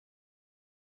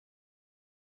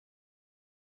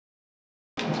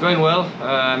going well.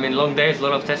 I mean, long days, a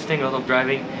lot of testing, a lot of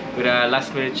driving, with a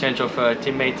last minute change of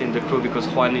teammate in the crew because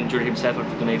Juan injured himself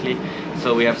unfortunately,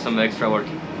 so we have some extra work.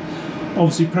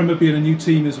 Obviously Prema being a new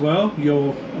team as well,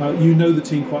 you know the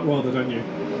team quite well though, don't you?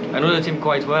 I know the team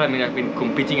quite well. I mean, I've been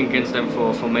competing against them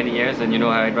for many years, and you know,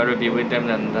 I'd rather be with them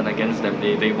than against them.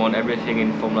 They won everything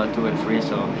in Formula 2 and 3,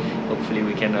 so hopefully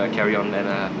we can carry on and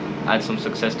add some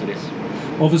success to this.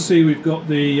 Obviously we've got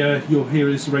your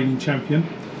Heroes reigning champion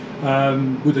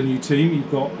with a new team.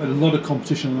 You've got a lot of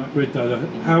competition on that grid though.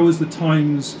 How is the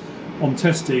times on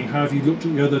testing? How have you looked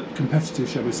at the other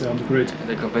competitors, shall we say, on the grid?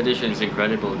 The competition is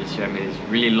incredible this year. I mean, it's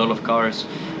really a lot of cars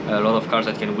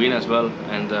that can win as well,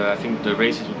 and I think the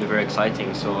races will be very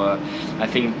exciting. So I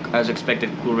think, as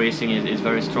expected, Cool Racing is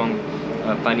very strong.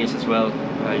 Panis as well,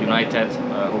 United,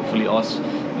 hopefully us.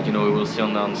 But you know, we will see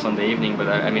on Sunday evening. But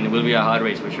I mean, it will be a hard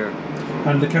race for sure.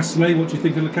 And Le Castellet, what do you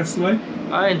think of Le Castellet?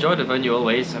 I enjoy the venue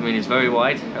always. I mean, it's very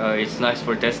wide. It's nice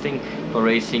for testing. For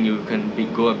racing, you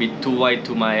can go a bit too wide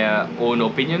to my own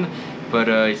opinion, but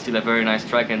it's still a very nice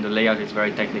track, and the layout is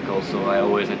very technical. So I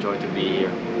always enjoy to be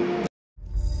here.